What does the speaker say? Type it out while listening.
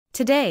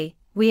Today,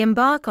 we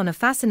embark on a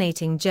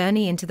fascinating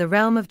journey into the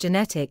realm of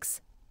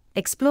genetics,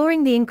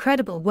 exploring the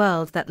incredible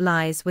world that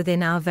lies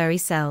within our very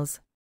cells.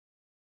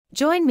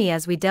 Join me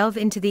as we delve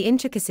into the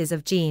intricacies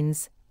of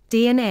genes,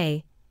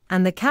 DNA,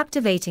 and the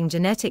captivating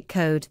genetic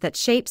code that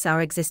shapes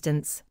our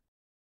existence.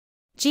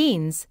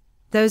 Genes,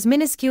 those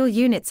minuscule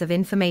units of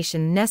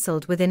information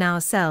nestled within our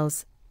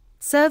cells,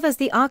 serve as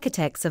the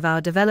architects of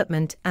our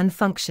development and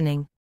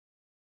functioning.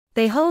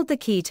 They hold the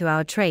key to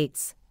our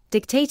traits,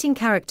 dictating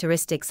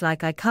characteristics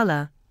like eye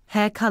color,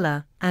 hair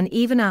color, and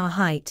even our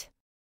height.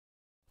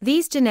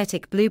 These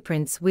genetic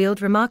blueprints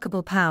wield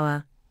remarkable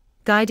power,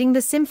 guiding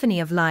the symphony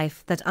of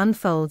life that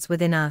unfolds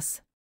within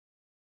us.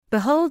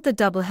 Behold the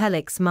double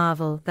helix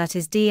marvel that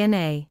is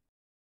DNA.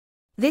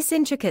 This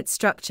intricate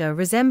structure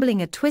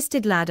resembling a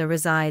twisted ladder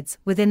resides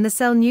within the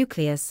cell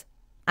nucleus,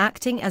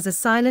 acting as a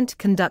silent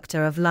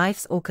conductor of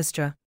life's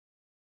orchestra.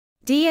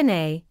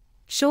 DNA,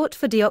 short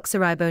for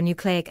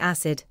deoxyribonucleic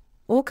acid,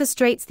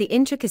 orchestrates the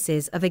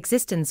intricacies of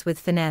existence with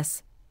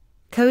finesse,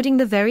 coding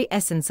the very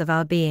essence of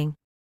our being.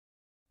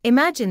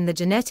 Imagine the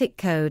genetic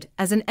code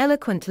as an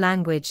eloquent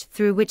language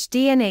through which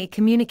DNA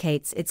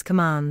communicates its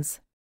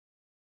commands.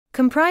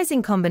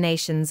 Comprising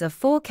combinations of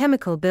four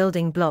chemical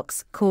building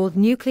blocks called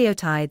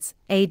nucleotides,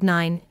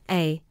 adenine,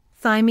 A,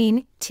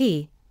 thymine,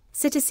 T,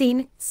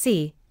 cytosine,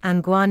 C,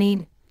 and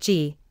guanine,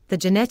 G, the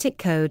genetic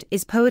code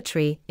is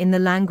poetry in the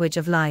language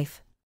of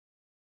life.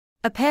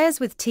 A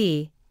pairs with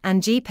T,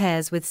 and G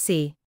pairs with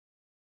C.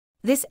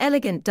 This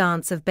elegant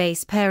dance of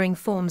base pairing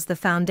forms the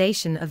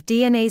foundation of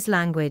DNA's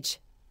language,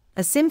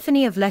 a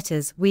symphony of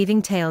letters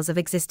weaving tales of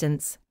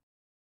existence.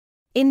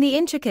 In the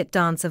intricate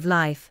dance of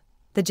life,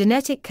 the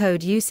genetic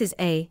code uses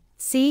A,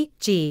 C,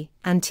 G,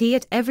 and T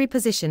at every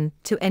position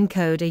to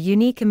encode a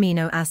unique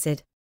amino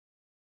acid.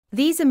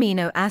 These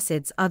amino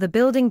acids are the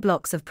building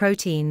blocks of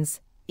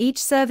proteins,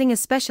 each serving a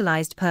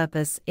specialized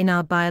purpose in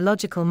our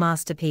biological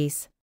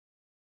masterpiece.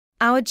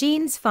 Our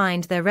genes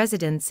find their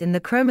residence in the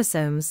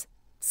chromosomes,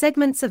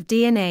 segments of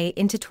DNA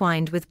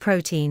intertwined with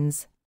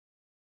proteins.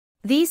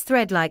 These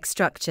thread-like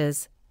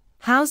structures,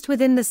 housed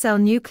within the cell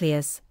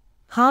nucleus,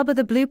 harbor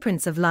the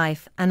blueprints of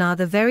life and are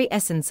the very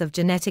essence of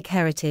genetic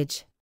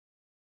heritage.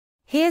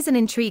 Here's an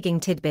intriguing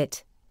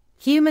tidbit.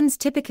 Humans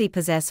typically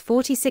possess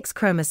 46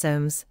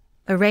 chromosomes,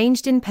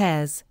 arranged in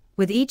pairs,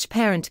 with each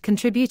parent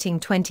contributing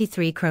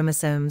 23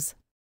 chromosomes.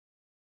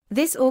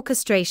 This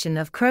orchestration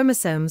of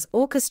chromosomes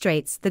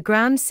orchestrates the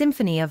grand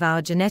symphony of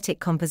our genetic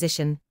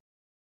composition.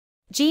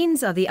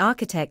 Genes are the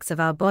architects of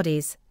our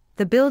bodies,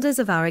 the builders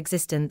of our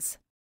existence.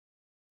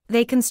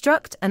 They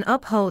construct and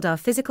uphold our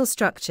physical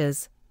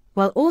structures,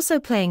 while also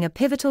playing a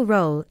pivotal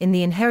role in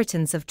the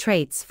inheritance of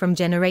traits from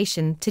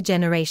generation to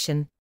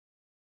generation.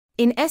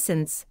 In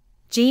essence,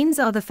 genes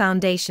are the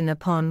foundation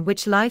upon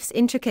which life's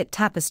intricate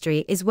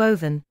tapestry is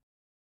woven.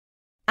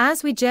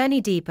 As we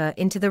journey deeper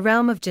into the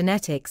realm of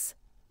genetics,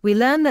 we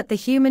learn that the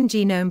Human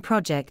Genome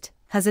Project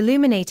has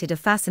illuminated a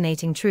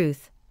fascinating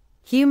truth.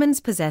 Humans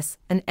possess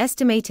an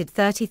estimated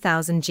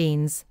 30,000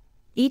 genes,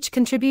 each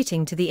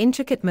contributing to the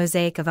intricate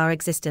mosaic of our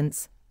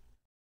existence.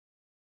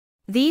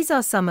 These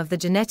are some of the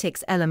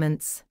genetics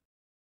elements.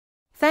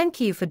 Thank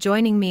you for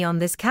joining me on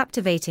this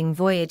captivating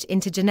voyage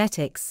into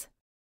genetics.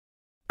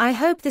 I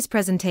hope this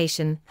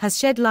presentation has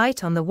shed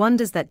light on the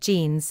wonders that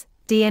genes,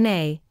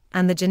 DNA,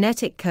 and the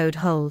genetic code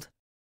hold.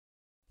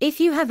 If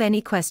you have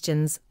any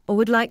questions or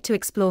would like to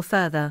explore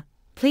further,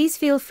 please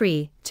feel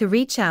free to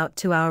reach out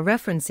to our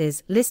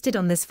references listed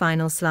on this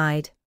final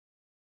slide.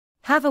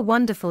 Have a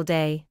wonderful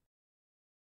day.